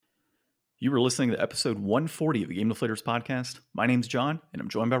You were listening to episode 140 of the Game Deflators podcast. My name's John, and I'm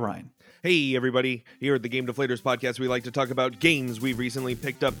joined by Ryan. Hey everybody, here at the Game Deflators podcast we like to talk about games we've recently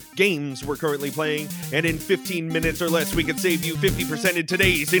picked up, games we're currently playing, and in 15 minutes or less we can save you 50% in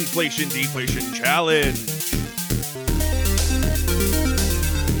today's Inflation Deflation Challenge.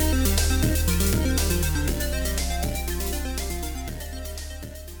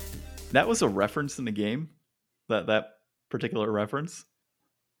 That was a reference in the game? That particular reference?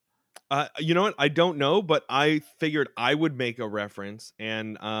 You know what? I don't know, but I figured I would make a reference,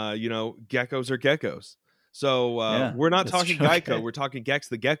 and geckos are geckos. So Yeah, we're not that's talking true. Geico, Okay. we're talking Gex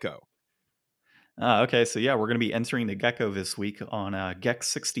the Gecko. Okay, so yeah, we're going to be entering the Gecko this week on Gex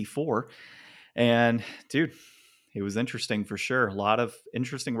 64. And dude, it was interesting for sure. A lot of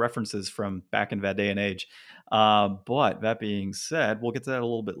interesting references from back in that day and age. But that being said, we'll get to that a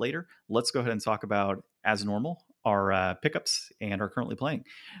little bit later. Let's go ahead and talk about, as normal, our pickups and are currently playing.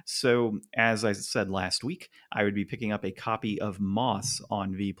 So, as I said last week, I would be picking up a copy of Moss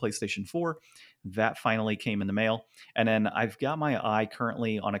on the PlayStation 4. That finally came in the mail. And then I've got my eye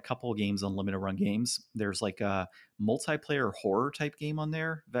currently on a couple of games on limited run games. There's like a multiplayer horror type game on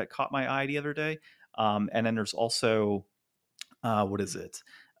there that caught my eye the other day. And then there's also, what is it?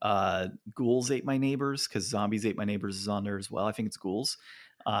 Ghouls Ate My Neighbors, because Zombies Ate My Neighbors is on there as well. I think it's Ghouls.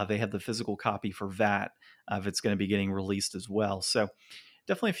 They have the physical copy for that if it's going to be getting released as well. So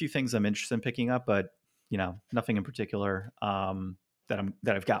definitely a few things I'm interested in picking up, but nothing in particular that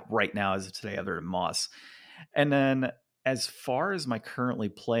I've got right now as of today other than Moss. And then as far as my currently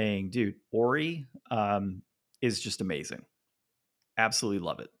playing, dude, Ori is just amazing. Absolutely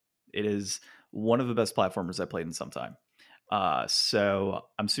love it. It is one of the best platformers I played in some time. So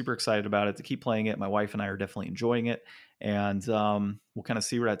I'm super excited about it to keep playing it. My wife and I are definitely enjoying it, and we'll kind of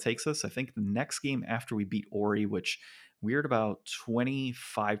see where that takes us. I think the next game after we beat Ori, which we're at about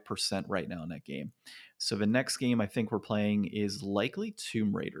 25% right now in that game. So the next game I think we're playing is likely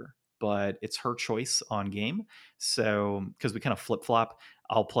Tomb Raider, but it's her choice on game. So because we kind of flip flop,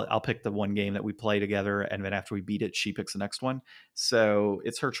 I'll pick the one game that we play together, and then after we beat it, she picks the next one. So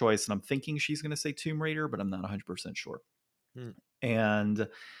it's her choice, and I'm thinking she's going to say Tomb Raider, but I'm not 100% sure. And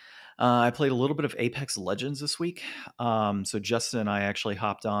I played a little bit of Apex Legends this week. So Justin and I actually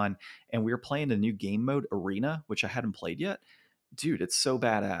hopped on, and we were playing a new game mode, Arena, which I hadn't played yet. Dude, it's so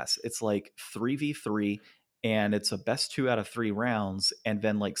badass. It's like 3v3, and it's a best 2 out of 3 rounds. And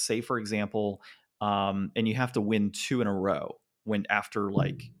then, like, say for example, and you have to win 2 in a row. When after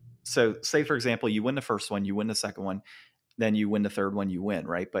so say for example, you win the first one, you win the second one, then you win the third one, you win,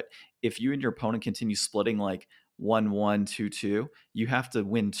 right? But if you and your opponent continue splitting like 1-1, 2-2, you have to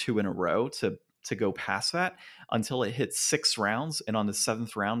win 2 in a row to go past that until it hits 6 rounds, and on the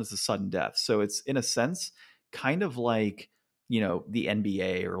 7th round is a sudden death. So it's in a sense kind of like the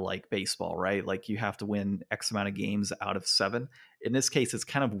NBA or like baseball, right? Like you have to win X amount of games out of 7. In this case, it's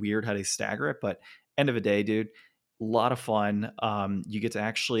kind of weird how they stagger it, but end of the day, dude, a lot of fun. You get to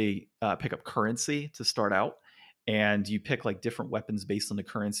actually pick up currency to start out, and you pick like different weapons based on the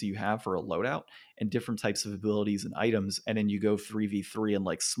currency you have for a loadout and different types of abilities and items. And then you go 3v3 in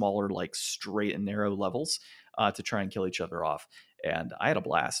like smaller, like straight and narrow levels to try and kill each other off. And I had a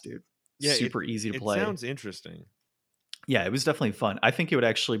blast, dude. Yeah, super easy to play. It sounds interesting. Yeah, it was definitely fun. I think it would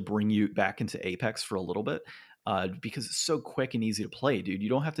actually bring you back into Apex for a little bit because it's so quick and easy to play, dude. You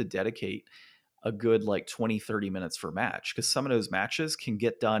don't have to dedicate a good like 20-30 minutes for a match, because some of those matches can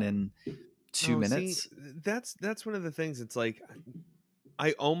get done in 2 minutes. See, that's one of the things. It's like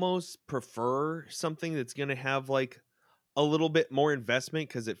I almost prefer something that's going to have like a little bit more investment,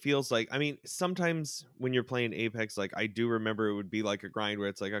 because it feels like, I mean, sometimes when you're playing Apex, like I do remember it would be like a grind where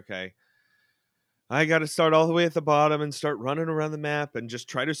it's like, okay, I got to start all the way at the bottom and start running around the map and just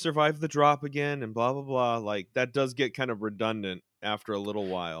try to survive the drop again and blah, blah, blah. Like that does get kind of redundant after a little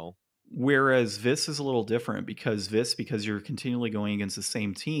while. Whereas this is a little different, because you're continually going against the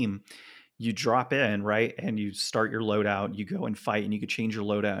same team, you drop in, right? And you start your loadout, you go and fight, and you could change your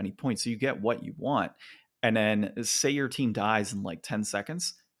loadout at any point. So you get what you want. And then say your team dies in like 10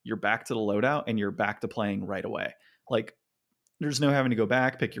 seconds, you're back to the loadout and you're back to playing right away. Like there's no having to go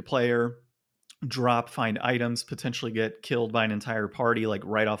back, pick your player, drop, find items, potentially get killed by an entire party like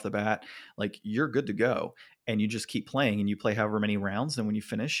right off the bat. Like you're good to go, and you just keep playing, and you play however many rounds, and when you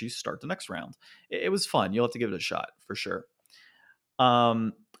finish you start the next round. It was fun. You'll have to give it a shot for sure.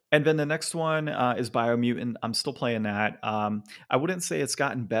 And then the next one is Biomutant. I'm still playing that. I wouldn't say it's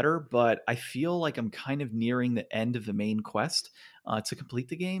gotten better, but I feel like I'm kind of nearing the end of the main quest to complete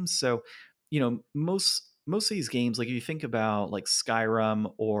the game. So most of these games, like if you think about like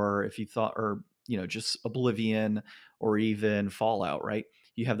Skyrim, or if you thought, or just Oblivion, or even Fallout, right?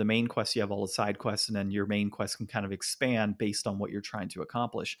 you have the main quest, you have all the side quests, and then your main quest can kind of expand based on what you're trying to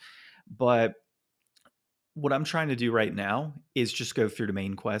accomplish. But what I'm trying to do right now is just go through the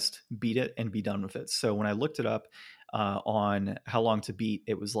main quest, beat it, and be done with it. So when I looked it up on how long to beat,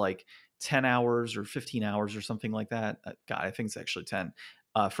 it was like 10 hours or 15 hours or something like that. God, I think it's actually 10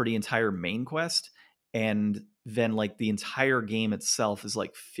 for the entire main quest. And then like the entire game itself is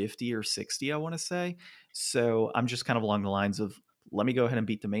like 50 or 60, I want to say. So I'm just kind of along the lines of let me go ahead and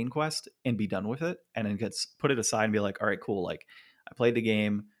beat the main quest and be done with it. And then put it aside and be like, all right, cool. Like I played the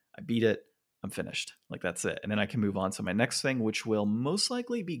game, I beat it, I'm finished. Like that's it. And then I can move on to my next thing, which will most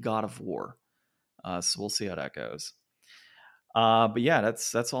likely be God of War. So we'll see how that goes. But yeah,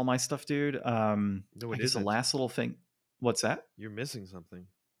 that's all my stuff, dude. No, I it guess the isn't. last little thing. What's that? You're missing something.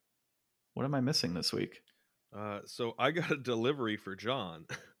 What am I missing this week? So I got a delivery for John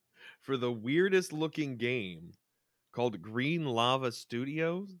for the weirdest looking game called Green Lava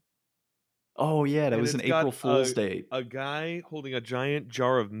Studios, Oh yeah, that and was an it's got April Fool's Day. a guy holding a giant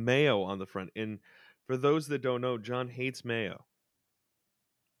jar of mayo on the front. And for those that don't know, John hates mayo.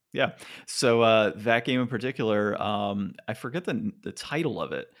 Yeah. So that game in particular, I forget the title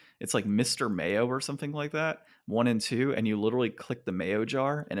of it. It's like Mr. Mayo or something like that. 1 and 2, and you literally click the mayo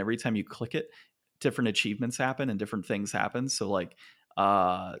jar, and every time you click it, different achievements happen and different things happen. So like,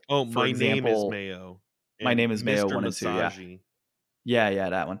 Oh, for my name is example, Mayo my and name is Mayo Mr. 1 and 2. Yeah. Masagi. Yeah,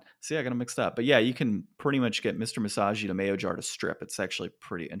 that one. See, I got them mixed up. But yeah, you can pretty much get Mr. Masagi to Mayo Jar to strip. It's actually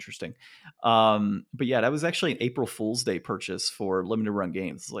pretty interesting. But yeah, that was actually an April Fool's Day purchase for limited run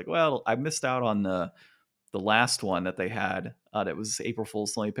games. It's like, well, I missed out on the last one that they had. That was April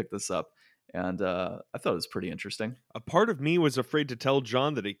Fool's. So let me pick this up, and I thought it was pretty interesting. A part of me was afraid to tell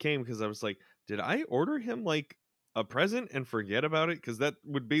John that it came because I was like, did I order him like a present and forget about it? Because that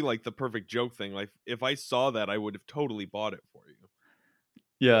would be like the perfect joke thing. Like if I saw that, I would have totally bought it for you.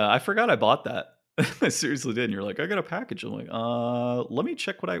 Yeah, I forgot I bought that. I seriously did. And you're like, I got a package. I'm like, let me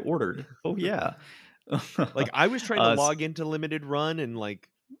check what I ordered. Oh yeah. Like I was trying to uh, log into Limited Run and like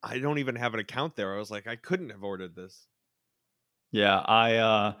I don't even have an account there. I was like, I couldn't have ordered this.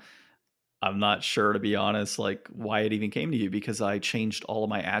 yeah, I'm not sure, to be honest, like why it even came to you, because I changed all of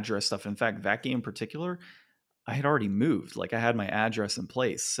my address stuff. In fact, that game in particular, I had already moved. Like I had my address in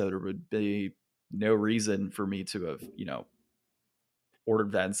place, so there would be no reason for me to have,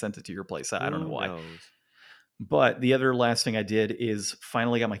 ordered that and sent it to your place. I don't know Who why. knows? But the other last thing I did is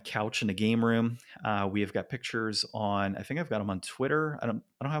finally got my couch in the game room. We have got pictures on. I think I've got them on Twitter. I don't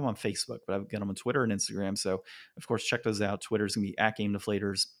have them on Facebook, but I've got them on Twitter and Instagram. So of course, check those out. Twitter's gonna be at Game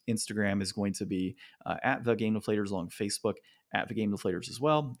Deflators. Instagram is going to be at the Game Deflators, along with Facebook at the Game Deflators as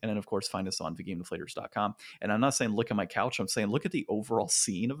well. And then of course, find us on thegamedeflators.com. And I'm not saying look at my couch. I'm saying look at the overall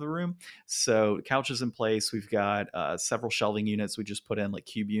scene of the room. So the couch is in place. We've got several shelving units. We just put in like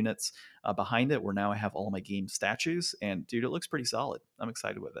cube units behind it, where now I have all my game statues, and dude, it looks pretty solid. I'm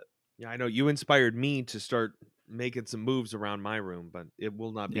excited with it. Yeah, I know you inspired me to start making some moves around my room, but it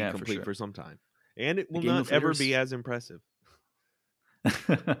will not be Yeah, for complete sure. for some time. And it The will Game not ever be Deflators. as impressive.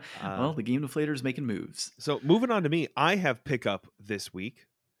 Uh, Well, the Game Deflators making moves. so moving on to me, I have pickup this week.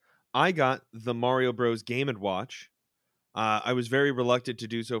 I got the Mario Bros. Game and Watch. I was very reluctant to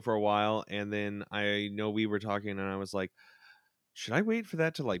do so for a while, and then I know we were talking, and I was like, should I wait for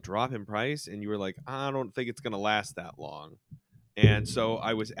that to like drop in price? And you were like, I don't think it's gonna last that long. And so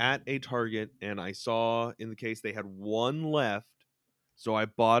I was at a Target and I saw in the case they had one left. So I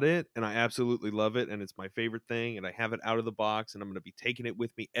bought it and I absolutely love it. And it's my favorite thing. And I have it out of the box and I'm going to be taking it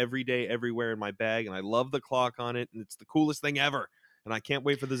with me every day, everywhere in my bag. And I love the clock on it. And it's the coolest thing ever. And I can't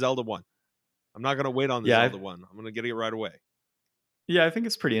wait for the Zelda one. I'm not going to wait on the Yeah, Zelda one. I'm going to get it right away. yeah, I think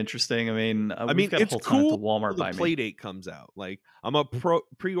it's pretty interesting. I mean, I we've mean, got a it's whole ton at cool the Walmart the by me. Playdate comes out. Like, I'm a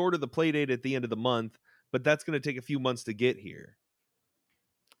pre-order the Playdate at the end of the month, but that's going to take a few months to get here.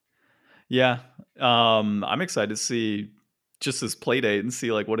 Yeah, I'm excited to see just this play date and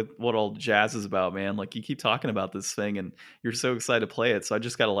see like what all jazz is about, man. Like you keep talking about this thing and you're so excited to play it, so I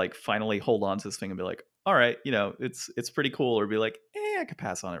just got to like finally hold on to this thing and be like, all right, it's pretty cool, or be like, I could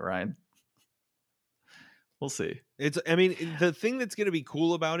pass on it, Ryan. We'll see. I mean, the thing that's going to be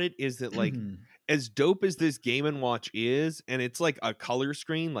cool about it is that like as dope as this Game and Watch is, and it's like a color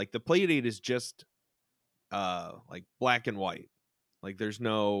screen, like the Playdate is just like black and white. Like there's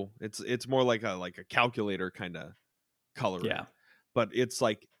no it's more like a calculator kind of coloring. Yeah. But it's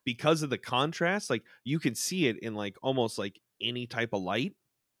like because of the contrast, like you can see it in like almost like any type of light.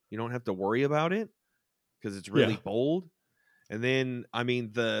 You don't have to worry about it because it's really Yeah. bold. And then, I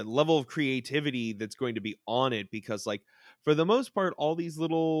mean, the level of creativity that's going to be on it, because, like, for the most part, all these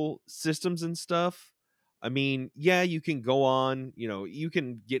little systems and stuff I mean, yeah, you can go on, you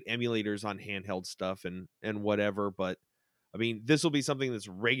can get emulators on handheld stuff and whatever, but I mean, this will be something that's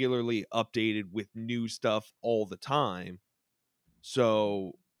regularly updated with new stuff all the time.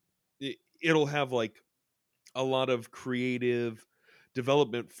 So it'll have like a lot of creative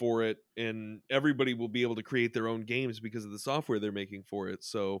development for it, and everybody will be able to create their own games because of the software they're making for it.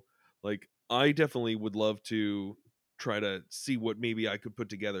 So like I definitely would love to try to see what maybe I could put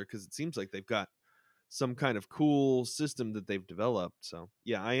together, because it seems like they've got some kind of cool system that they've developed. So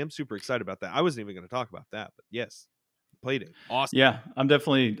yeah, I am super excited about that. I wasn't even going to talk about that, but yes, played it. Awesome. Yeah, I'm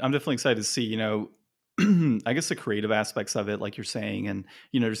definitely excited to see, I guess the creative aspects of it, like you're saying, and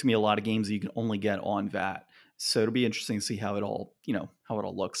there's gonna be a lot of games that you can only get on VAT. So it'll be interesting to see how it all, how it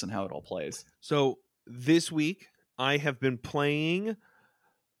all looks and how it all plays. So this week I have been playing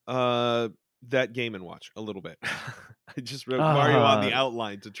uh that Game and Watch a little bit. I just wrote Mario on the Ah,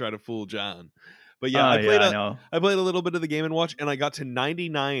 outline to try to fool John. But yeah, I yeah, played I a know. I played a little bit of the Game and Watch, and I got to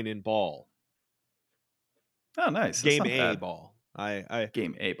 99 in ball. Oh, nice. That's Game not A bad. ball. I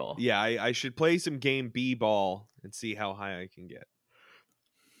Game A ball. yeah, I should play some Game B ball and see how high I can get.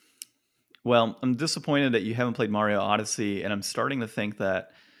 Well, I'm disappointed that you haven't played Mario Odyssey, and I'm starting to think that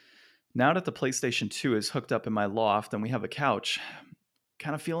now that the PlayStation 2 is hooked up in my loft and we have a couch,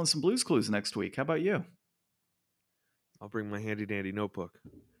 kind of feeling some Blues Clues next week. How about you? I'll bring my handy dandy notebook.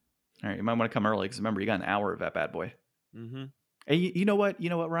 All right, you might want to come early because remember, you got an hour of that bad boy. Mm-hmm. Hey, you know what? You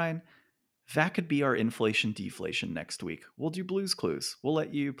know what, Ryan? That could be our inflation deflation next week. We'll do Blues Clues. We'll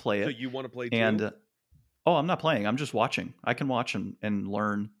let you play So it. you want to play And too? oh, I'm not playing. I'm just watching. I can watch and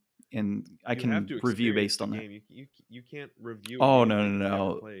learn, and I You have can to review experience based the on that. game. You can't review a Oh game no, that no, you've never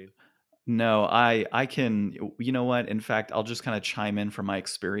no. played. No, I can. You know what? In fact, I'll just kind of chime in from my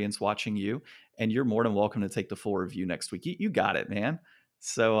experience watching you, and you're more than welcome to take the full review next week. You got it, man.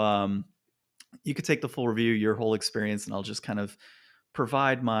 So you could take the full review, your whole experience, and I'll just kind of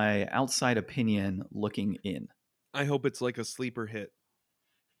provide my outside opinion looking in. I hope it's like a sleeper hit.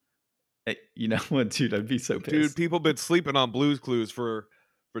 You know what, dude? I'd be so Dude, pissed. people been sleeping on Blues Clues for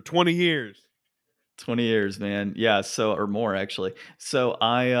 20 years. 20 years, man. Yeah, so or more actually. So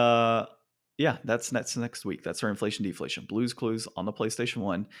yeah, that's next week. That's our inflation deflation. Blues Clues on the PlayStation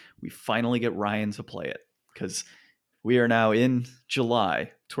 1. We finally get Ryan to play it cuz we are now in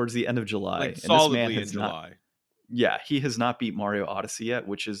July, towards the end of Like July, and this man solidly in has not July. yeah, he has not beat Mario Odyssey yet,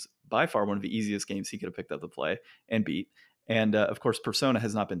 which is by far one of the easiest games he could have picked up to play and beat. And of course, Persona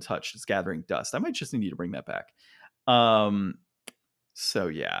has not been touched. It's gathering dust. I might just need to bring that back. Um, so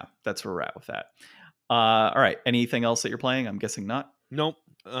yeah, that's where we're at with that. All right. Anything else that you're playing? I'm guessing not. Nope.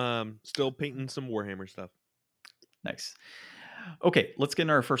 Still painting some Warhammer stuff. Nice. Okay, let's get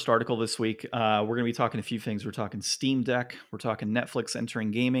into our first article this week. We're going to be talking a few things. We're talking Steam Deck, we're talking Netflix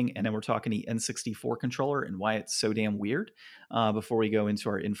entering gaming, and then we're talking the N64 controller and why it's so damn weird before we go into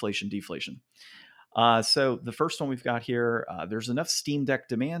our inflation deflation. So the first one we've got here, there's enough Steam Deck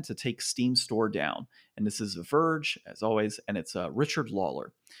demand to take Steam Store down. And this is Verge, as always, and it's Richard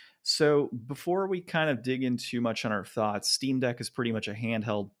Lawler. So before we kind of dig in too much on our thoughts, Steam Deck is pretty much a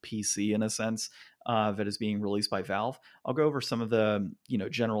handheld PC in a sense that is being released by Valve. I'll go over some of the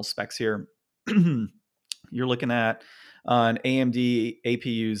general specs here. You're looking at an AMD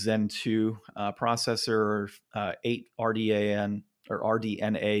APU Zen 2 processor, 8 RDAN or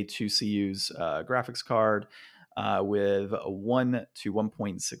RDNA 2 CUs graphics card with a 1 to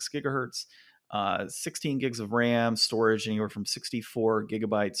 1.6 gigahertz, 16 gigs of RAM, storage anywhere from 64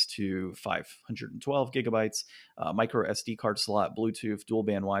 gigabytes to 512 gigabytes, micro SD card slot, Bluetooth, dual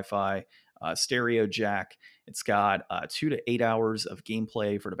band Wi-Fi, stereo jack. It's got 2 to 8 hours of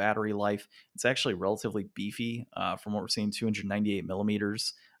gameplay for the battery life. It's actually relatively beefy from what we're seeing, 298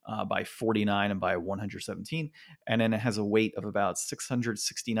 millimeters by 49 and by 117. And then it has a weight of about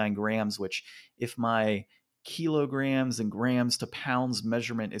 669 grams, which, if my kilograms and grams to pounds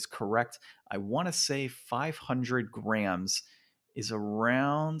measurement is correct, I want to say 500 grams is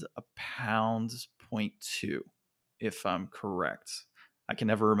around a pound point two, if I'm correct. I can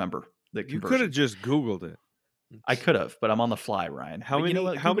never remember the You could have conversion. just Googled it. I could have, but I'm on the fly, Ryan. How But you know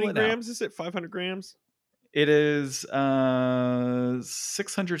many what? how Google many it now. grams is it? 500 grams? It is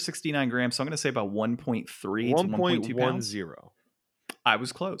 669 grams. So I'm going to say about 1.3 to 1.2 pounds. 1.10. I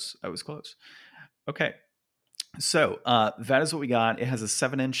was close. I was close. Okay. So that is what we got. It has a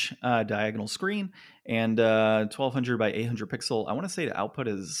 7-inch diagonal screen and 1200 by 800 pixel. I want to say the output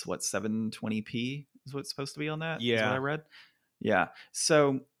is what, 720p is what it's supposed to be on that, is what I Yeah. read. Yeah.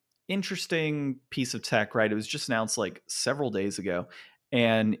 So interesting piece of tech, right? It was just announced like several days ago.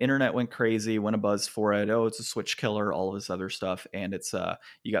 and internet went crazy, went a buzz for it. Oh, it's a Switch killer, all of this other stuff, and it's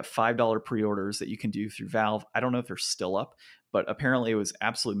you got $5 pre-orders that you can do through Valve. I don't know if they're still up, but apparently it was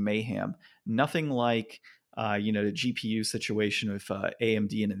absolute mayhem. Nothing like the GPU situation with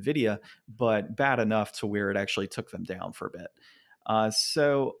AMD and Nvidia, but bad enough to where it actually took them down for a bit.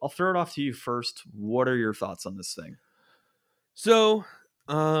 So I'll throw it off to you first. What are your thoughts on this thing? So,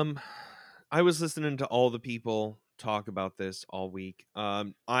 um, I was listening to all the people talk about this all week.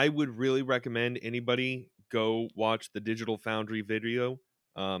 I would really recommend anybody go watch the Digital Foundry video.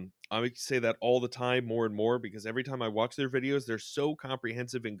 I would say that all the time, more and more, because every time I watch their videos, they're so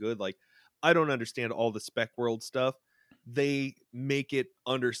comprehensive and good. Like, I don't understand all the spec world stuff. They make it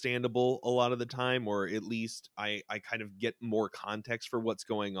understandable a lot of the time, or at least I kind of get more context for what's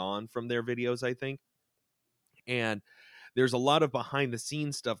going on from their videos, I think. And there's a lot of behind the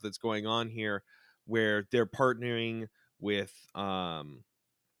scenes stuff that's going on here where they're partnering with some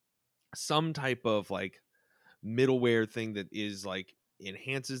type of like middleware thing that is like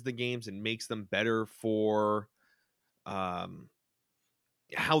enhances the games and makes them better for um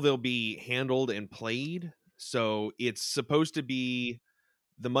how they'll be handled and played. So it's supposed to be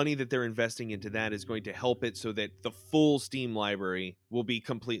the money that they're investing into that is going to help it so that the full Steam library will be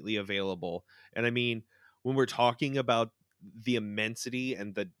completely available. And I mean, when we're talking about the immensity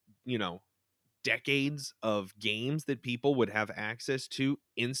and the, you know, decades of games that people would have access to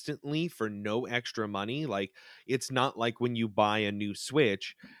instantly for no extra money, like it's not like when you buy a new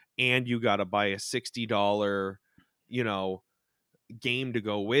Switch and you got to buy a $60, you know, game to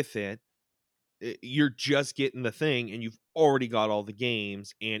go with it. You're just getting the thing and you've already got all the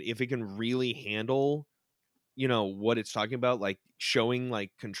games, and if it can really handle, you know, what it's talking about, like showing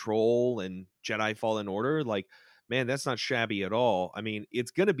like Control and Jedi Fallen Order, like, man, that's not shabby at all. I mean,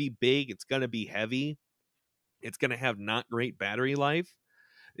 it's going to be big, it's going to be heavy, it's going to have not great battery life.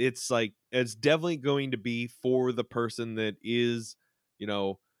 It's like it's definitely going to be for the person that is, you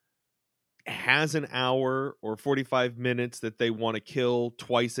know, has an hour or 45 minutes that they want to kill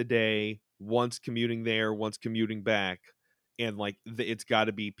twice a day, once commuting there, once commuting back. And like it's got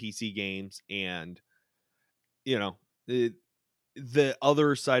to be PC games. And, you know, the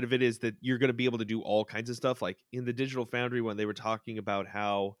other side of it is that you're going to be able to do all kinds of stuff. Like in the Digital Foundry, when they were talking about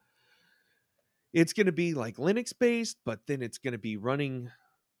how it's going to be like Linux based, but then it's going to be running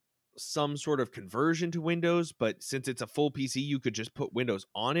some sort of conversion to Windows, but since it's a full PC, you could just put Windows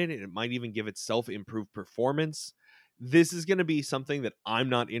on it and it might even give itself improved performance. This is going to be something that I'm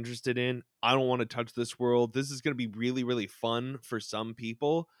not interested in. I don't want to touch this world. This is going to be really, really fun for some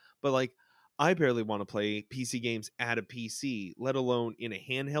people, but like I barely want to play PC games at a PC, let alone in a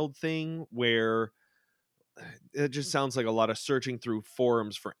handheld thing where it just sounds like a lot of searching through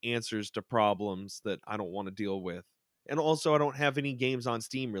forums for answers to problems that I don't want to deal with. And also, I don't have any games on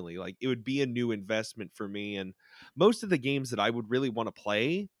Steam really. Like, it would be a new investment for me. And most of the games that I would really want to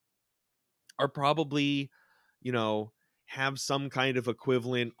play are probably, you know, have some kind of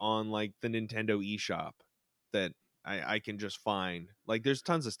equivalent on like the Nintendo eShop that I can just find. Like, there's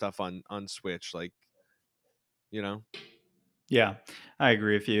tons of stuff on Switch. Like, you know, Yeah, I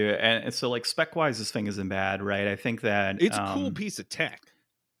agree with you. And so, like spec wise, this thing isn't bad, right? I think that it's a cool piece of tech.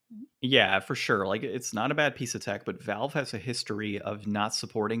 yeah, for sure. Like it's not a bad piece of tech, but Valve has a history of not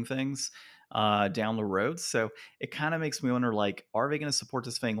supporting things down the road. So it kind of makes me wonder, like, are they going to support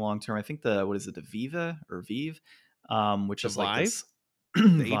this thing long term? I think the what is it, the Viva or Vive, which The is like Vive, this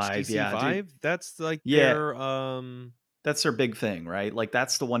the Vive. HTC Yeah, dude. Vive, that's like Yeah, their that's their big thing, right? Like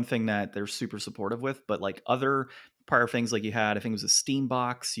that's the one thing that they're super supportive with. But like other prior things, like you had, I think it was a Steam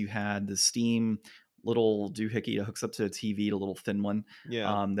box. You had the Steam little doohickey that hooks up to a TV, the little thin one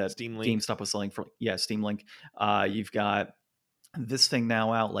yeah, that Steam Link. GameStop was selling for. Yeah, Steam Link. You've got this thing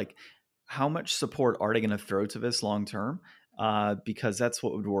now out. Like, how much support are they going to throw to this long term? Because that's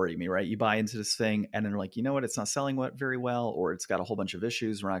what would worry me, right? You buy into this thing and then they're like, you know what, it's not selling very well, or it's got a whole bunch of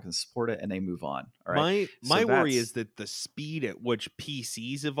issues. We're not going to support it, and they move on. All right. So My worry is that's that the speed at which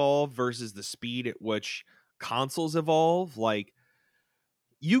PCs evolve versus the speed at which consoles evolve, like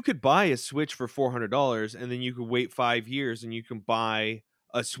you could buy a Switch for $400 and then you could wait 5 years and you can buy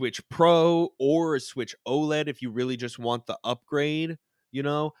a Switch Pro or a Switch OLED if you really just want the upgrade, you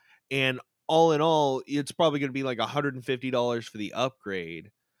know? And all in all, it's probably going to be like $150 for the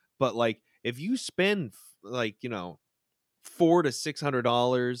upgrade. But like if you spend like, you know, $400 to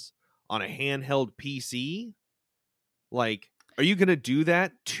 $600 on a handheld PC, like, are you going to do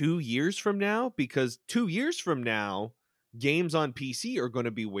that 2 years from now? Because 2 years from now, games on PC are going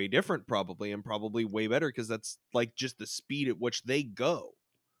to be way different, probably, and probably way better because that's like just the speed at which they go.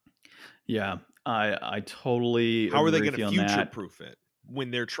 yeah. I totally How are they agree going with to you on future that. proof it?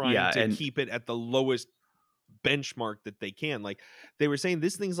 when they're trying Yeah, to and keep it at the lowest benchmark that they can. Like they were saying,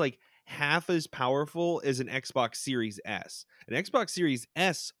 this thing's like half as powerful as an Xbox Series S. An Xbox Series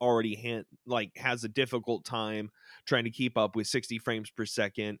S already has a difficult time trying to keep up with 60 frames per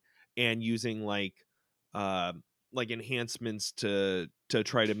second and using uh enhancements to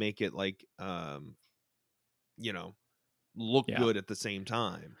try to make it you know, look yeah. good at the same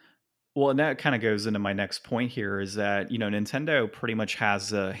time. Well, and that kind of goes into my next point here is that, Nintendo pretty much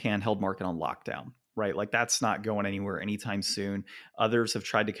has a handheld market on lockdown, right? Like that's not going anywhere anytime soon. Others have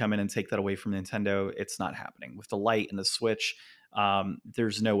tried to come in and take that away from Nintendo. It's not happening. With the Lite and the Switch,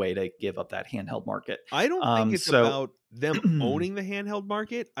 there's no way to give up that handheld market. I don't think it's So, about them owning the handheld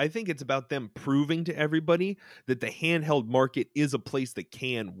market. I think it's about them proving to everybody that the handheld market is a place that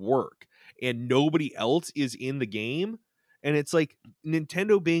can work and nobody else is in the game. And it's like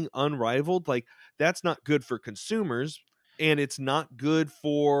Nintendo being unrivaled, like that's not good for consumers and it's not good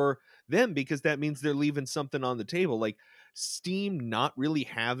for them because that means they're leaving something on the table. Like Steam not really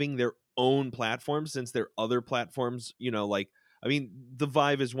having their own platform since their other platforms, I mean, the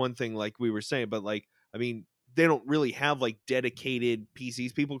Vive is one thing, like we were saying, but I mean, they don't really have like dedicated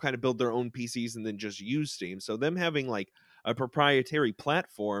PCs. People kind of build their own PCs and then just use Steam. So them having like a proprietary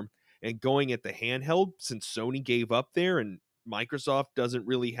platform and going at the handheld, since Sony gave up there and Microsoft doesn't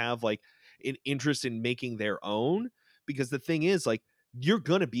really have like an interest in making their own, because the thing is like you're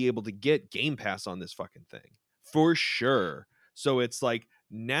gonna be able to get Game Pass on this fucking thing for sure. So it's like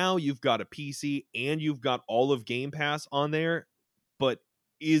now you've got a PC and you've got all of Game Pass on there, but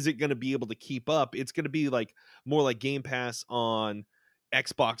is it going to be able to keep up? It's going to be like more like Game Pass on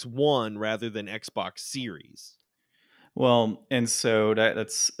Xbox One rather than Xbox Series. well, and so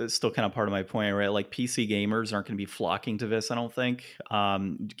that's still kind of part of my point, right? Like PC gamers aren't going to be flocking to this, I don't think.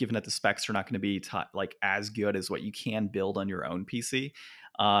 Given that the specs are not going to be like as good as what you can build on your own PC,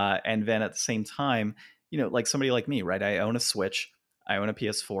 and then at the same time, like somebody like me, right? I own a Switch, I own a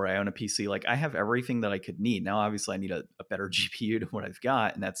PS4, I own a PC. Like I have everything that I could need. Now, obviously, I need a better GPU to what I've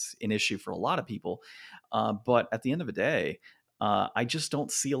got, and that's an issue for a lot of people. But at the end of the day, I just don't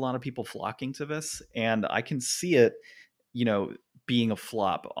see a lot of people flocking to this, and I can see it being a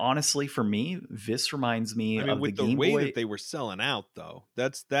flop. Honestly, for me, this reminds me I mean, of the with the Game way Boy that they were selling out, though,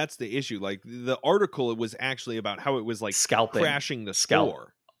 that's the issue. Like the article, it was actually about how it was like scalping, crashing the scalp,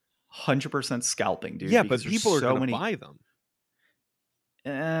 store. 100% scalping, dude. Yeah, Because but there's people are so gonna many. buy them.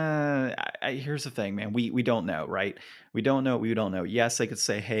 Here's the thing, man. We don't know, right? We don't know. We don't know. Yes, they could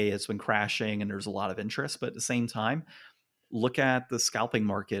say, "Hey, it's been crashing," and there's a lot of interest, but at the same time, look at the scalping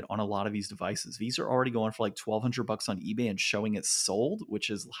market on a lot of these devices. These are already going for like $1,200 on eBay and showing it sold, which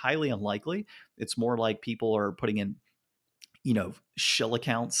is highly unlikely. It's more like people are putting in shill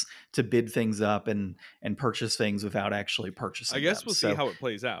accounts to bid things up and purchase things without actually I purchasing guess them. we'll see So how it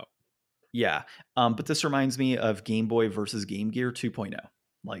plays out. yeah, but this reminds me of Game Boy versus Game Gear 2.0.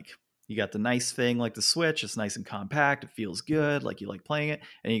 Like you got the nice thing like the Switch, it's nice and compact, it feels good, like you like playing it,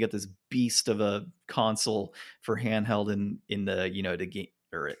 and you got this beast of a console for handheld in the the game,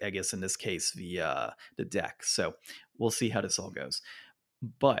 or I guess in this case the deck. So we'll see how this all goes.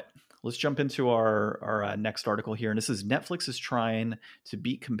 But let's jump into our next article here, and this is Netflix is trying to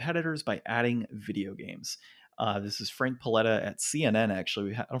beat competitors by adding video games. This is Frank Paletta at CNN.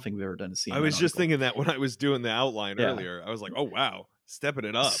 Actually, I don't think we've ever done a I CNN was just article. thinking that when I was doing the outline Yeah. earlier, I was like, oh wow, stepping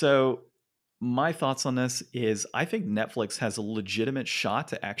it up. So my thoughts on this is I think Netflix has a legitimate shot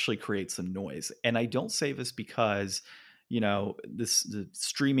to actually create some noise. And I don't say this because, the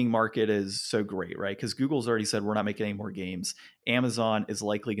streaming market is so great, right? Because Google's already said we're not making any more games. Amazon is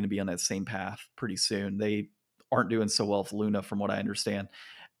likely going to be on that same path pretty soon. They aren't doing so well with Luna, from what I understand.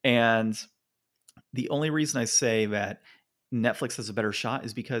 And the only reason I say that Netflix has a better shot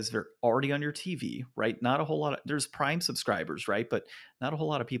is because they're already on your TV, right? Not a whole lot of there's Prime subscribers, right? But not a whole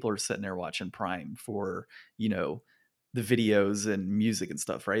lot of people are sitting there watching Prime for, you know, the videos and music and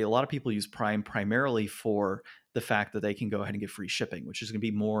stuff, right? A lot of people use Prime primarily for the fact that they can go ahead and get free shipping, which is going to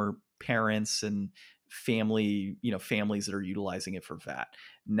be more parents and families that are utilizing it for that.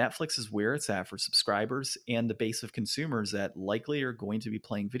 Netflix is where it's at for subscribers and the base of consumers that likely are going to be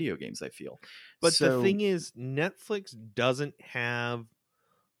playing video games, I feel. But the So thing is, Netflix doesn't have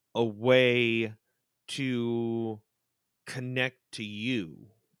a way to connect to you.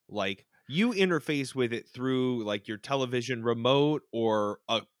 Like you interface with it through like your television remote or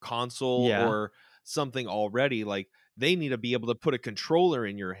a console yeah, or something already. Like they need to be able to put a controller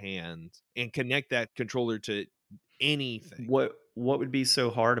in your hand and connect that controller to anything. what would be so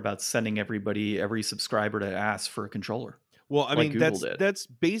hard about sending every subscriber to ask for a controller Well, I like mean Google did? that's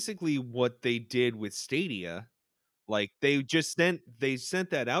basically what they did with Stadia. Like they sent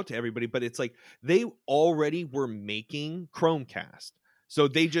that out to everybody, but it's like they already were making Chromecast. So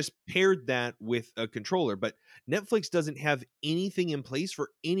they just paired that with a controller, but Netflix doesn't have anything in place for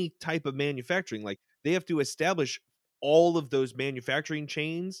any type of manufacturing. Like they have to establish all of those manufacturing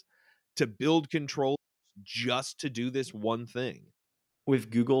chains to build controllers just to do this one thing.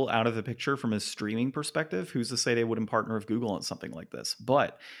 With Google out of the picture from a streaming perspective, who's to say they wouldn't partner with Google on something like this?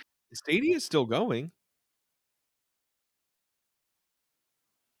 But Stadia is still going.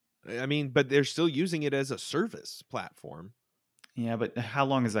 I mean, but they're still using it as a service platform. yeah, but how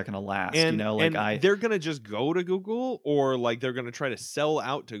long is that going to last? You And know, like and they're gonna just go to Google, or like they're gonna try to sell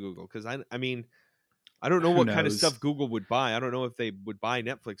out to Google. Because I mean, I don't know who what kind of knows? stuff Google would buy. I don't know if they would buy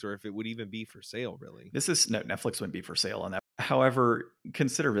Netflix or if it would even be for sale, really. This is no, Netflix wouldn't be for sale on that. However,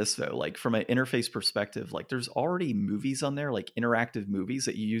 consider this though, like from an interface perspective, like there's already movies on there, like interactive movies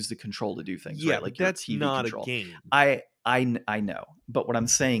that you use the control to do things, Yeah, right? but Like your that's TV not a control. game. I know, but what I'm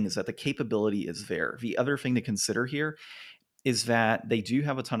saying is that the capability is there. The other thing to consider here is that they do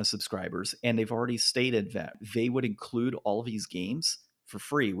have a ton of subscribers, and they've already stated that they would include all of these games for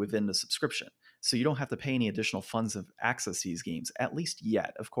free within the subscription. So you don't have to pay any additional funds to access these games, at least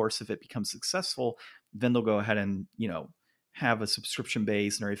yet. Of course, if it becomes successful, then they'll go ahead and, have a subscription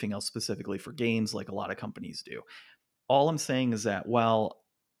base and everything else specifically for games like a lot of companies do. All I'm saying is that while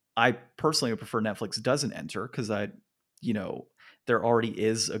I personally would prefer Netflix doesn't enter because you know, there already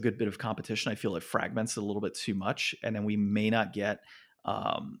is a good bit of competition. I feel it fragments it a little bit too much, and then we may not get.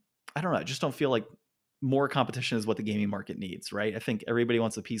 I don't know. I just don't feel like more competition is what the gaming market needs, right? I think everybody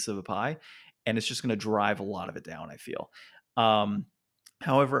wants a piece of a pie, and it's just going to drive a lot of it down. I feel. Um,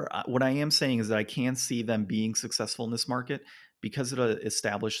 However, what I am saying is that I can see them being successful in this market because of the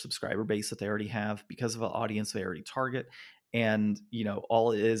established subscriber base that they already have, because of an audience they already target, and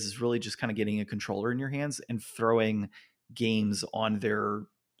all it is really just kind of getting a controller in your hands and throwing games on their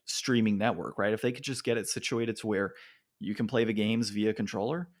streaming network, right? If they could just get it situated to where you can play the games via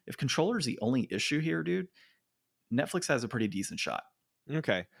controller. If controller is the only issue here, dude, Netflix has a pretty decent shot.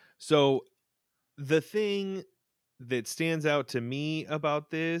 Okay. So the thing that stands out to me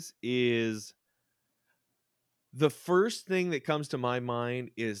about this is the first thing that comes to my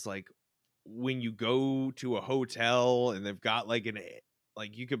mind is like when you go to a hotel and they've got like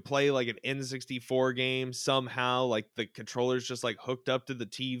you could play like an N64 game somehow, like the controller's just like hooked up to the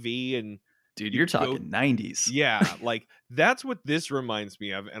TV and Dude, you you're go. talking 90s. Yeah, like that's what this reminds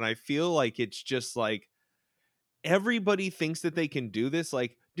me of, and I feel like it's just like everybody thinks that they can do this.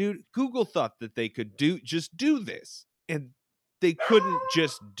 Like, dude, Google thought that they could do this, and they couldn't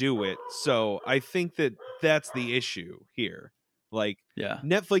just do it. So I think that that's the issue here. Like, Yeah.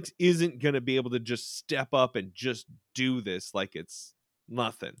 Netflix isn't going to be able to just step up and just do this like it's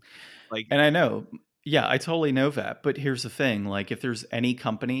nothing. Like, And I know, yeah, I totally know that. But here's the thing, like if there's any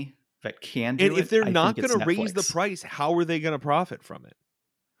company that can and do if it, they're I think not going it's to raise the Netflix. price, how are they going to profit from it?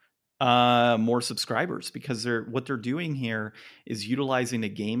 More subscribers because what they're doing here is utilizing the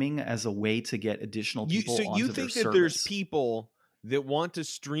gaming as a way to get additional So people you onto their think that there's service. people that want to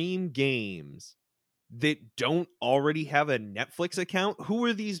stream games that don't already have a Netflix account? Who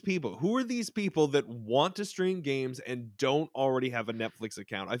are these people? Who are these people that want to stream games and don't already have a Netflix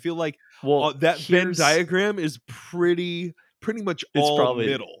account? I feel like Well, that Venn here's diagram is pretty much it's all probably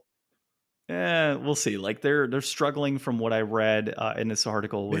middle. we'll see. Like they're struggling from what I read in this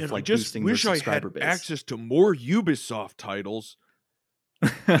article with Man, I like just boosting their wish I had subscriber base. access to more Ubisoft titles.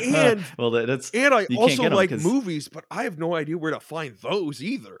 And Well, that's I you can't also get them like because movies, but I have no idea where to find those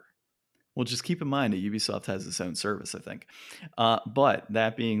either. well, just keep in mind that Ubisoft has its own service, I think. But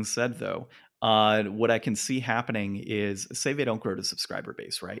that being said, though, what I can see happening is say they don't grow the subscriber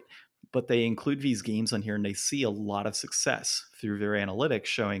base, right? But they include these games on here and they see a lot of success through their analytics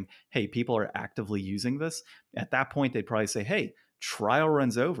showing, hey, people are actively using this. At that point, they'd probably say, hey, trial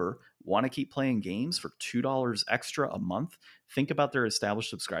runs over. Want to keep playing games for $2 extra a month? Think about their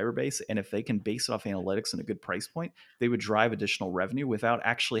established subscriber base. And if they can base it off analytics and a good price point, they would drive additional revenue without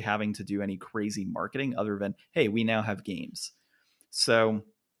actually having to do any crazy marketing other than, hey, we now have games. So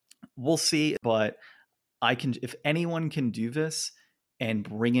we'll see. But if anyone can do this and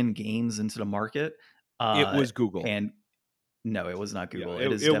bring in games into the market, It was Google. and no, it was not Yeah, Google.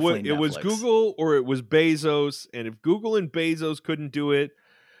 It is definitely it was Netflix. Google or it was Bezos, and if Google and Bezos couldn't do it,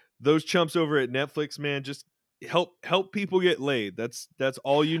 those chumps over at Netflix, man, just help people get laid. That's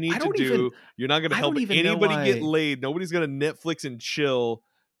all you I need to don't even do. You're not going to I help don't even know anybody get why. laid. Nobody's going to Netflix and chill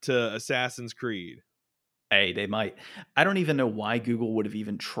to Assassin's Creed. Hey, they might. I don't even know why Google would have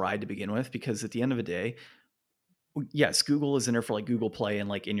even tried to begin with, because at the end of the day, Yes, Google is in there for like Google Play and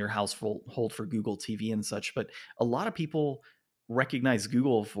like in your household hold for Google TV and such, but a lot of people recognize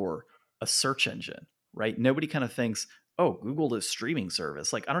Google for a search engine, right? Nobody kind of thinks, oh, Google is streaming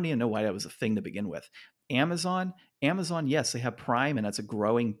service. Like I don't even know why that was a thing to begin with. Amazon, Amazon, yes, they have Prime and that's a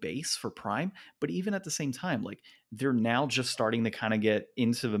growing base for Prime, but even at the same time, like they're now just starting to kind of get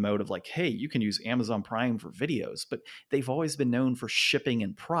into the mode of like, hey, you can use Amazon Prime for videos, but they've always been known for shipping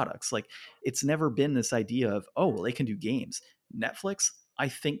and products. Like it's never been this idea of, oh, well, they can do games. Netflix, I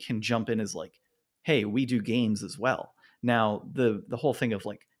think, can jump in as like, hey, we do games as well. Now, the whole thing of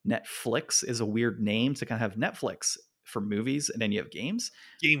like Netflix is a weird name to kind of have Netflix for movies and then you have games,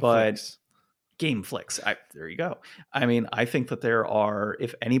 Game but flicks. Game Flicks, there you go. I mean, I think that there are,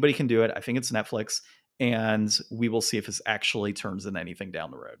 if anybody can do it, I think it's Netflix, and we will see if this actually turns into anything down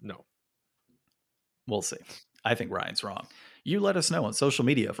the road. No. We'll see. I think Ryan's wrong. You let us know on social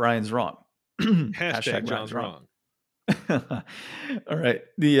media if Ryan's wrong. Hashtag Hashtag John's Ryan's wrong. wrong. All right.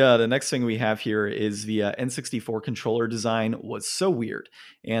 The next thing we have here is the N64 controller design was so weird.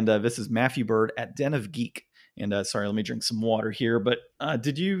 And this is Matthew Bird at Den of Geek. And sorry, let me drink some water here. But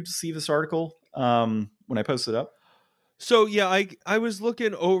did you see this article when I posted up? So yeah, I was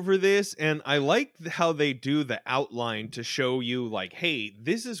looking over this and I like how they do the outline to show you like, hey,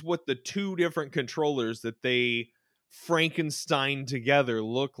 this is what the two different controllers that they Frankenstein together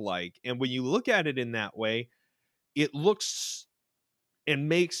look like. And when you look at it in that way, it looks and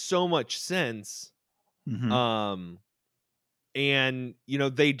makes so much sense. Mm-hmm. Um and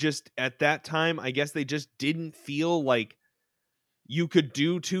they just at that time, I guess they just didn't feel like you could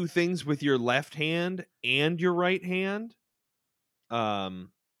do two things with your left hand and your right hand.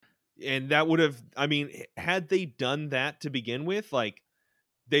 Um and that would have, I mean, had they done that to begin with, like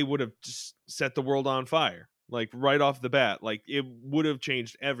they would have just set the world on fire, like right off the bat. Like it would have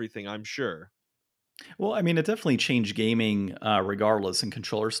changed everything, I'm sure. Well, I mean, it definitely changed gaming regardless in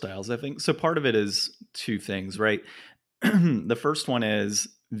controller styles, I think. So part of it is two things, right? The first one is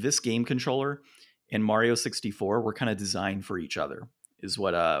this game controller and Mario 64 were kind of designed for each other, is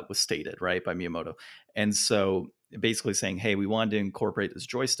what was stated, right, by Miyamoto. And so basically saying, hey, we wanted to incorporate this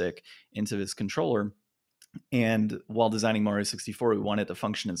joystick into this controller. And while designing Mario 64, we wanted it to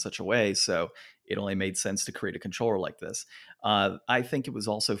function in such a way, so it only made sense to create a controller like this. I think it was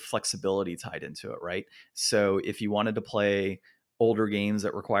also flexibility tied into it, right? So if you wanted to play older games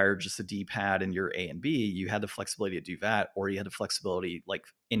that required just a D-pad and your A and B, you had the flexibility to do that, or you had the flexibility like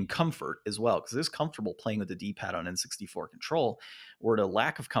in comfort as well, because it's comfortable playing with the D-pad on N64 control. Where the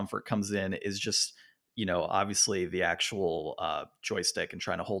lack of comfort comes in is just obviously the actual joystick and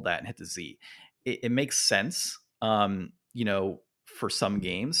trying to hold that and hit the Z. It makes sense, for some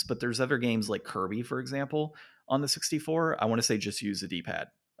games, but there's other games like Kirby, for example, on the 64. I want to say just use the D-pad.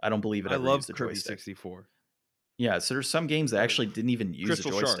 I don't believe it I ever used love the Kirby joystick. 64. Yeah, so there's some games that Or actually didn't even use a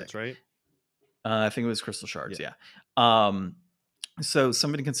Crystal joystick. Shards, right? I think it was Crystal Shards. Yeah. Yeah. So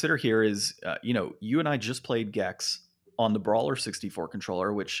something to consider here is, you and I just played Gex on the Brawler 64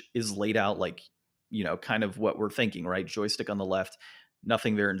 controller, which is laid out like, kind of what we're thinking, right? Joystick on the left,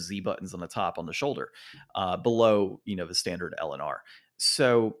 nothing there, and Z buttons on the top on the shoulder, below, the standard L and R.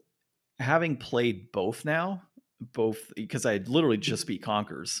 So having played both now, both because I literally just beat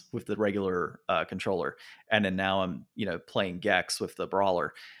Conkers with the regular controller, and then now I'm, playing Gex with the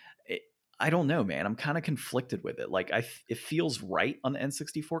Brawler. It, I don't know, man. I'm kind of conflicted with it. Like, it feels right on the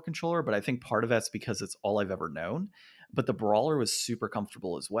N64 controller, but I think part of that's because it's all I've ever known. But the Brawler was super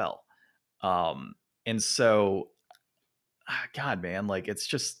comfortable as well. And so, God, man, like it's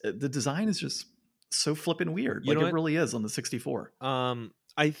just the design is just so flippin' weird. You Like know it what? really is on the 64.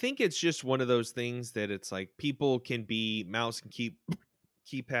 I think it's just one of those things that it's like people can be mouse and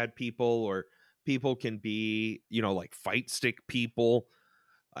keypad people, or people can be, like fight stick people.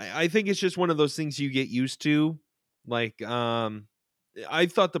 I think it's just one of those things you get used to. Like, I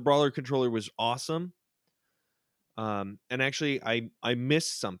thought the Brawler controller was awesome. And actually, I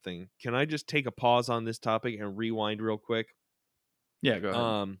missed something. Can I just take a pause on this topic and rewind real quick? Yeah, go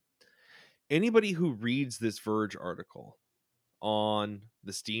ahead. Anybody who reads this Verge article on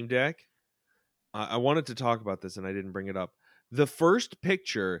the Steam Deck, I wanted to talk about this and I didn't bring it up. The first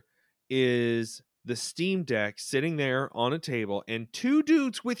picture is the Steam Deck sitting there on a table and two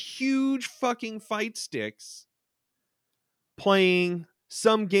dudes with huge fucking fight sticks playing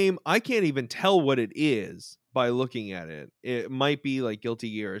some game. I can't even tell what it is by looking at it. It might be like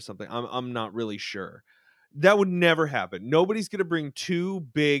Guilty Gear or something. I'm not really sure. That would never happen. Nobody's gonna bring two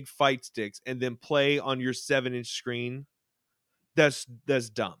big fight sticks and then play on your 7-inch screen. That's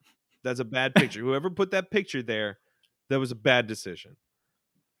dumb. That's a bad picture. Whoever put that picture there, that was a bad decision.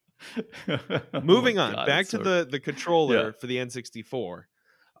 Oh my Moving on, god, it's back to so the yeah. controller for the N64.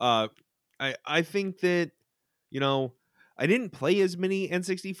 Uh, I think that, you know, I didn't play as many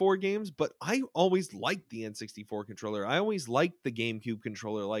N64 games, but I always liked the N64 controller. I always liked the GameCube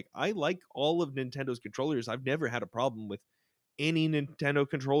controller. Like, I like all of Nintendo's controllers. I've never had a problem with any Nintendo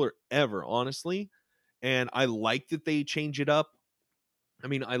controller ever, honestly. And I like that they change it up. I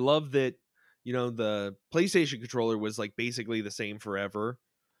mean, I love that, the PlayStation controller was like basically the same forever,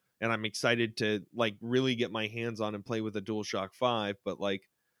 and I'm excited to like really get my hands on and play with a DualShock 5, but like,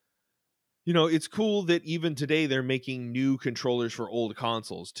 it's cool that even today they're making new controllers for old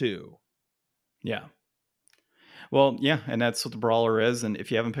consoles too. Yeah. Well, yeah, and that's what the brawler is. And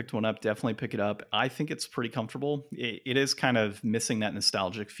if you haven't picked one up, definitely pick it up. I think it's pretty comfortable. It is kind of missing that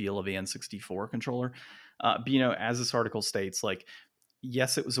nostalgic feel of the N64 controller. But as this article states, like,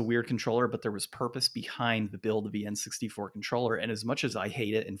 yes, it was a weird controller, but there was purpose behind the build of the N64 controller. And as much as I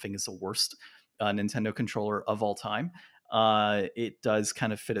hate it and think it's the worst Nintendo controller of all time, it does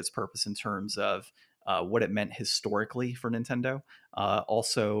kind of fit its purpose in terms of what it meant historically for Nintendo.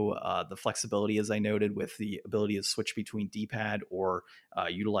 Also, the flexibility, as I noted, with the ability to switch between D-pad or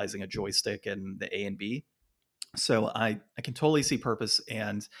utilizing a joystick and the A and B. So I can totally see purpose.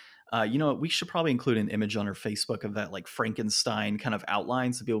 And you know what? We should probably include an image on our Facebook of that like Frankenstein kind of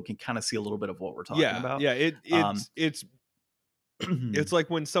outline so people can kind of see a little bit of what we're talking Yeah, about. yeah, it Um, it's like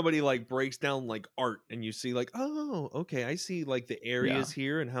when somebody like breaks down like art and you see like, oh, okay, I see like the yeah. areas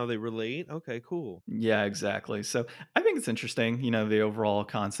here and how they relate. Okay, cool. Yeah, exactly. So I think it's interesting, the overall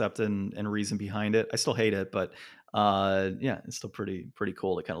concept and reason behind it. I still hate it, but yeah, it's still pretty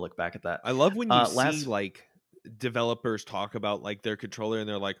cool to kind of look back at that. I love when you see Last like developers talk about like their controller and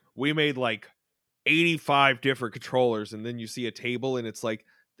they're like, we made like 85 different controllers, and then you see a table and it's like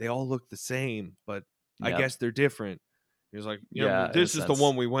they all look the same, but I yeah, guess they're different. He's like, yeah, in a this is the sense.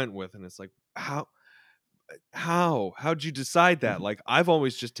 one we went with, and it's like, how'd you decide that? Like, I've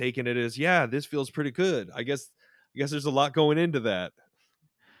always just taken it as, yeah, this feels pretty good. I guess there's a lot going into that.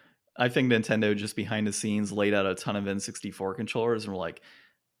 I think Nintendo just behind the scenes laid out a ton of N64 controllers and were like,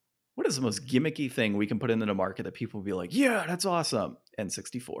 what is the most gimmicky thing we can put into the market that people will be like, yeah, that's awesome?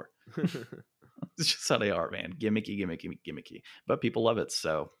 N64. It's just how they are, man. Gimmicky, gimmicky, gimmicky. But people love it.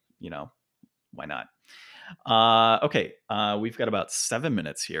 So, why not? Okay. We've got about 7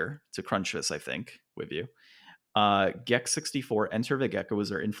 minutes here to crunch this, I think, with you. Gex 64 Enter the Gecko was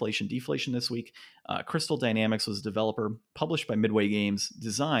their inflation deflation this week. Crystal Dynamics was a developer, published by Midway Games,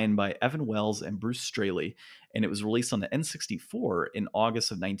 designed by Evan Wells and Bruce Straley, and it was released on the N64 in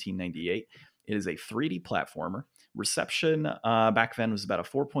August of 1998. It is a 3D platformer. Reception back then was about a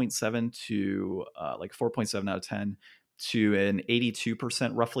 4.7 to like 4.7 out of 10 to an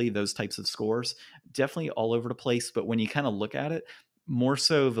 82% roughly, those types of scores. Definitely all over the place, but when you kind of look at it, more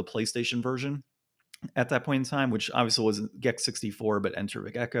so the PlayStation version at that point in time, which obviously wasn't Gex 64, but Enter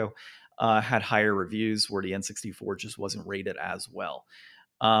the Gecko, had higher reviews where the N64 just wasn't rated as well.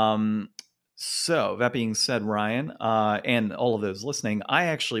 Um, so that being said, Ryan, and all of those listening, I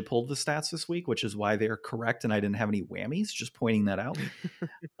actually pulled the stats this week, which is why they're correct, and I didn't have any whammies. Just pointing that out.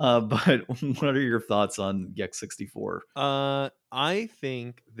 But what are your thoughts on Gex 64? I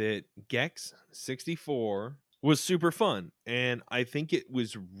think that Gex 64 was super fun, and I think it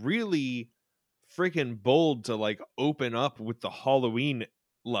was really freaking bold to like open up with the Halloween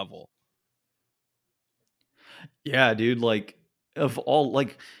level. Yeah, dude. Like of all,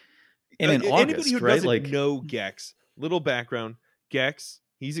 like, and in Anybody who August, right? doesn't Like, know Gex, little background: Gex,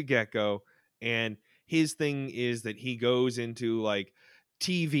 he's a gecko, and his thing is that he goes into like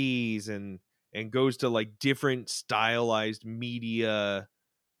TVs and goes to like different stylized media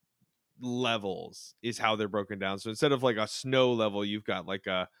levels is how they're broken down. So instead of like a snow level, you've got like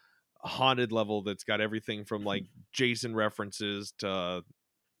a haunted level that's got everything from like Jason references to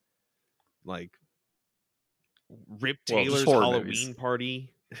like Rip well, just Taylor's horror movies. Halloween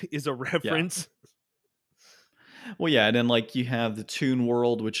Party is a Yeah. reference. Well, yeah, and then like you have the Toon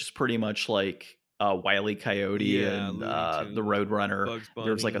World, which is pretty much like Wile E. Coyote Yeah, and Looney the Tunes, Roadrunner. Bugs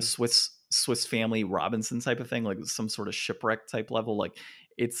There's like a Bunny. Swiss Family Robinson type of thing, like some sort of shipwreck type level. Like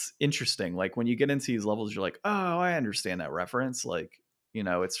it's interesting. Like when you get into these levels, you're like, oh, I understand that reference. Like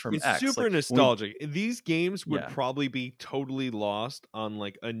it's from It's X. super Like when we, nostalgic. These games would yeah, probably be totally lost on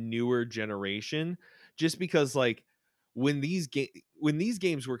like a newer generation just because like when these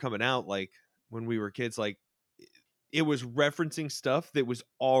games were coming out like when we were kids like it was referencing stuff that was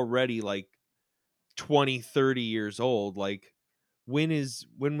already like 20, 30 years old. Like when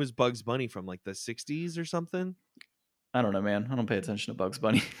was Bugs Bunny from, like the 60s or something? I don't know, man. I don't pay attention to Bugs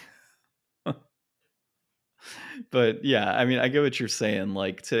Bunny. But yeah, I mean, I get what you're saying.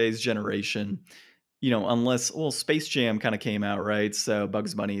 Like today's generation, unless Space Jam kind of came out, right? So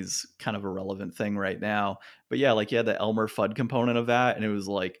Bugs Bunny's kind of a relevant thing right now. But yeah, like you had the Elmer Fudd component of that, and it was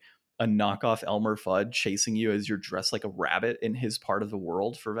like a knockoff Elmer Fudd chasing you as you're dressed like a rabbit in his part of the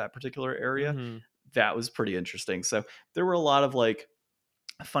world for that particular area. Mhm. That was pretty interesting. So there were a lot of like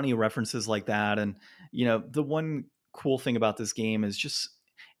funny references like that. And, the one cool thing about this game is just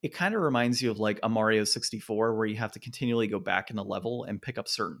it kind of reminds you of like a Mario 64 where you have to continually go back in the level and pick up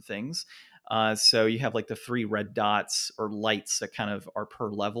certain things. So you have like the three red dots or lights that kind of are per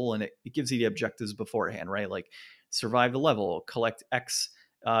level, and it gives you the objectives beforehand, right? Like survive the level, collect X.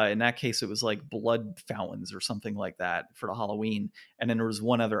 In that case, it was like blood fountains or something like that for the Halloween. And then there was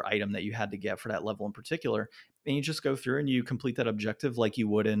one other item that you had to get for that level in particular, and you just go through and you complete that objective like you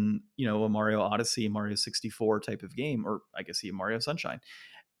would in a Mario Odyssey, Mario 64 type of game, or I guess even Mario Sunshine.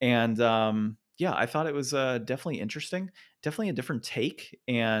 And yeah, I thought it was definitely interesting, definitely a different take.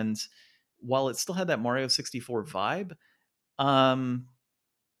 And while it still had that Mario 64 vibe, um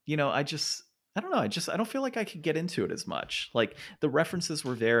I just I don't know, I don't feel like I could get into it as much. Like the references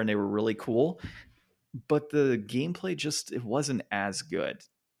were there and they were really cool, but the gameplay just it wasn't as good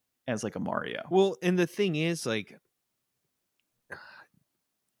as like a Mario. Well, and the thing is, like,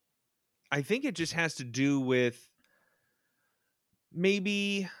 I think it just has to do with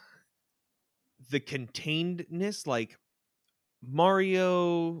maybe the containedness, like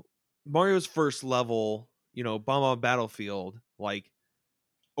Mario's first level, Bomb Battlefield, like,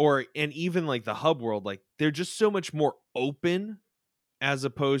 or and even like the hub world, like they're just so much more open as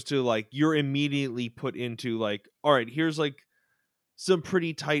opposed to like you're immediately put into like, all right, here's like some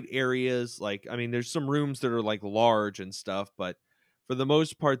pretty tight areas. Like, I mean, there's some rooms that are like large and stuff, but for the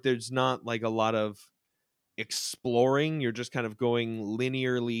most part, there's not like a lot of exploring. You're just kind of going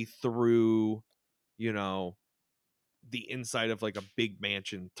linearly through, you know, the inside of like a big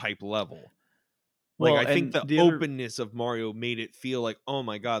mansion type level. Like, Well, I think and the the other openness of Mario made it feel like, oh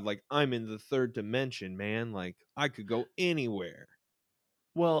my god, like I'm in the third dimension, man. Like I could go anywhere.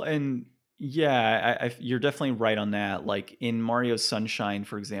 Well, and yeah, you're definitely right on that. Like in Mario Sunshine,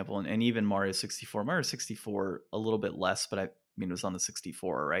 for example, and even Mario 64 a little bit less, but I mean it was on the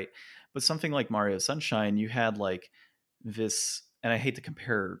 64, right? But something like Mario Sunshine, you had like this, and I hate to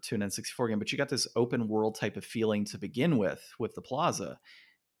compare to an N64 game, but you got this open world type of feeling to begin with the plaza,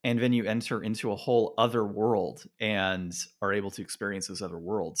 and then you enter into a whole other world and are able to experience those other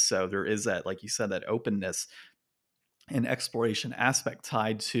worlds. So there is that, like you said, that openness and exploration aspect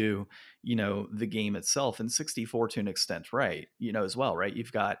tied to the game itself, and 64 to an extent, right? As well, right?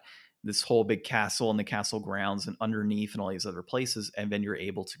 You've got this whole big castle and the castle grounds and underneath and all these other places, and then you're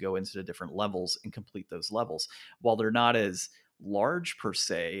able to go into the different levels and complete those levels. While they're not as large per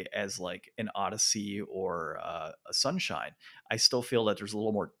se as like an Odyssey or a Sunshine, I still feel that there's a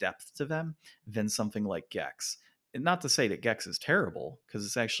little more depth to them than something like Gex. And not to say that Gex is terrible, because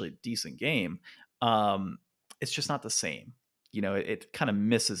it's actually a decent game. um, it's just not the same. It kind of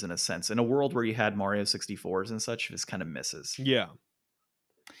misses in a sense. In a world where you had Mario 64s and such, this kind of misses. Yeah.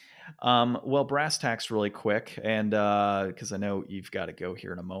 Well, brass tacks really quick, and because I know you've got to go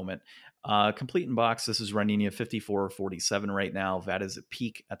here in a moment. Complete in box, this is running you 54.47 right now. That is a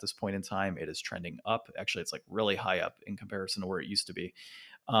peak at this point in time. It is trending up. Actually, it's like really high up in comparison to where it used to be.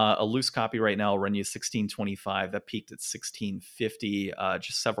 A loose copy right now will run you 1625. That peaked at 1650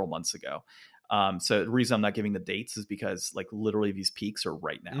 just several months ago. So the reason I'm not giving the dates is because like literally these peaks are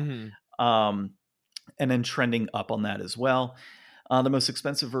right now. Mhm. And then trending up on that as well. The most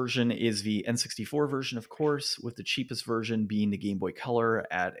expensive version is the N64 version, of course, with the cheapest version being the Game Boy Color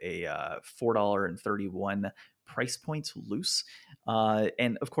at a $4.31 price point loose.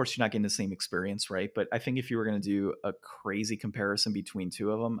 And of course, you're not getting the same experience, right? But I think if you were going to do a crazy comparison between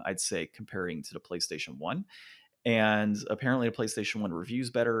two of them, I'd say comparing to the PlayStation 1. And apparently, the PlayStation 1 reviews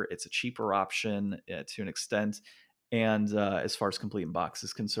better. It's a cheaper option to an extent. And as far as complete in box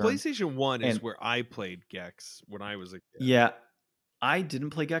is concerned, PlayStation 1 is and where I played Gex when I was a kid. yeah, I didn't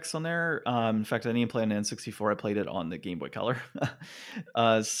play Gex on there. In fact, I didn't play on the N64. I played it on the Game Boy Color.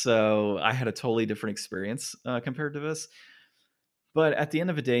 So I had a totally different experience compared to this. But at the end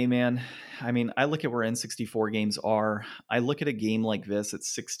of the day, man, I mean, I look at where N64 games are. I look at a game like this at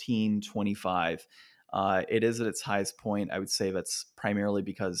 1625. It is at its highest point. I would say that's primarily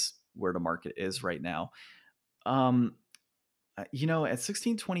because where the market is right now. Um, at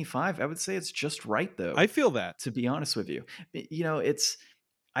 1625, I would say it's just right I though, feel that. to be honest with you. It's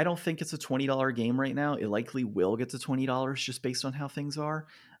I don't think it's a $20 game right now. It likely will get to $20 just based on how things are.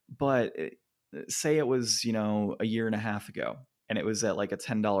 But say it was, a year and a half ago and it was at like a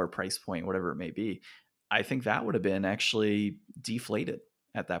 $10 price point, whatever it may be. I think that would have been actually deflated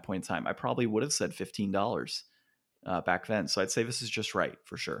at that point in time. I probably would have said $15 back then. So I'd say this is just right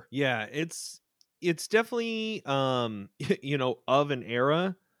for sure. Yeah, it's definitely of an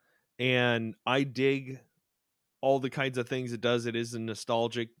era, and I dig all the kinds of things it does. It is a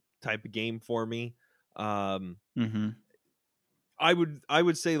nostalgic type of game for me. Um Hmm. I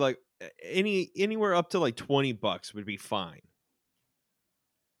would say like anywhere up to like $20 would be fine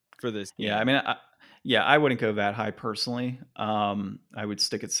for this Yeah, I game. mean, yeah, I wouldn't go that high personally. I would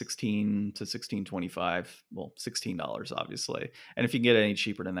stick at 16 to 16.25. Well, $16 obviously, and if you can get any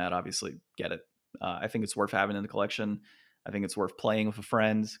cheaper than that, obviously get it. I think it's worth having in the collection. I think it's worth playing with a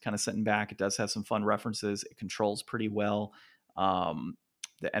friend, kind of sitting back. It does have some fun references. It controls pretty well. Um,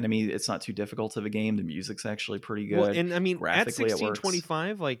 the enemy, it's not too difficult of a game. The music's actually pretty Well, good. and I mean at Graphically, it works.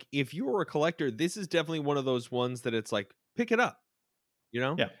 16.25, like if you were a collector, this is definitely one of those ones that it's like pick it up, you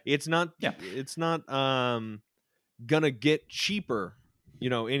know? Yeah, It's not yeah. it's not gonna get cheaper,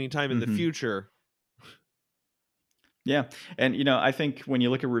 anytime in the Hmm. future. Yeah. And, I think when you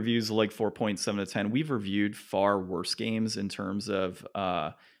look at reviews like 4.7 to 10, we've reviewed far worse games in terms of,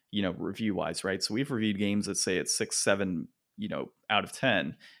 review wise, right? So we've reviewed games that say it's 6, 7, out of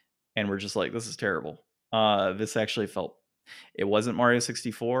 10. And we're just like, this is terrible. This actually it wasn't Mario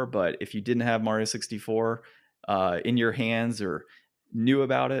 64, but if you didn't have Mario 64 in your hands or knew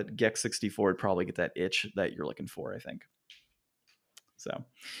about it, Gex 64 would probably get that itch that you're looking for, I think. So,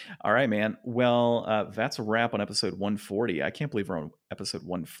 all right, man. Well, that's a wrap on episode 140. I can't believe we're on episode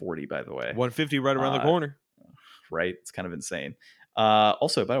 140, by the way. 150 right around the Uh, corner. right? It's kind of insane.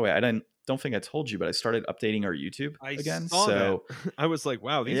 Also, by the way, don't think I told you, but I started updating our YouTube I again. saw that. So, I was like,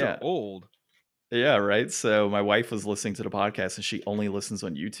 wow, these are yeah, old. yeah, right. So my wife was listening to the podcast, and she only listens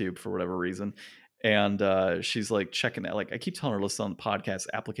on YouTube for whatever reason. And she's like checking that. Like I keep telling her to listen on the podcast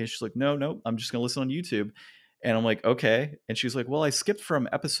application. She's like, no, no, I'm just gonna listen on YouTube. And I'm like, okay. And she's like, well, I skipped from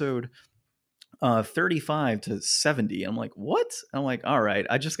episode 35 to 70. I'm like, what? I'm like, all right,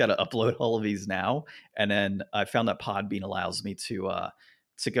 I just got to upload all of these now. And then I found that Podbean allows me to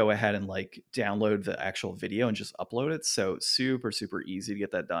go ahead and like download the actual video and just upload it. So super, super easy to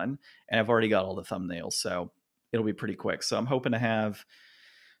get that done. And I've already got all the thumbnails. So it'll be pretty quick. So I'm hoping to have,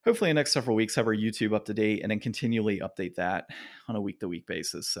 hopefully in the next several weeks, have our YouTube up to date and then continually update that on a week to week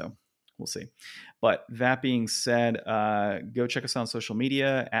basis. So we'll see. But that being said, go check us out on social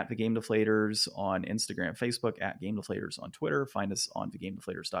media at the Game Deflators on Instagram, Facebook, at Game Deflators on Twitter. Find us on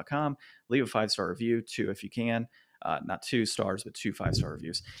thegamedeflators.com. Leave a 5-star review, too, if you can. Not 2 stars, but 2 5-star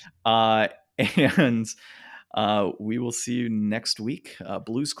reviews. And we will see you next week.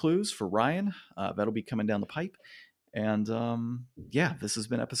 Blues Clues for Ryan. That'll be coming down the pipe. And yeah, this has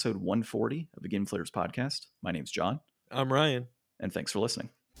been episode 140 of the Game Deflators podcast. My name's John. I'm Ryan. And thanks for listening.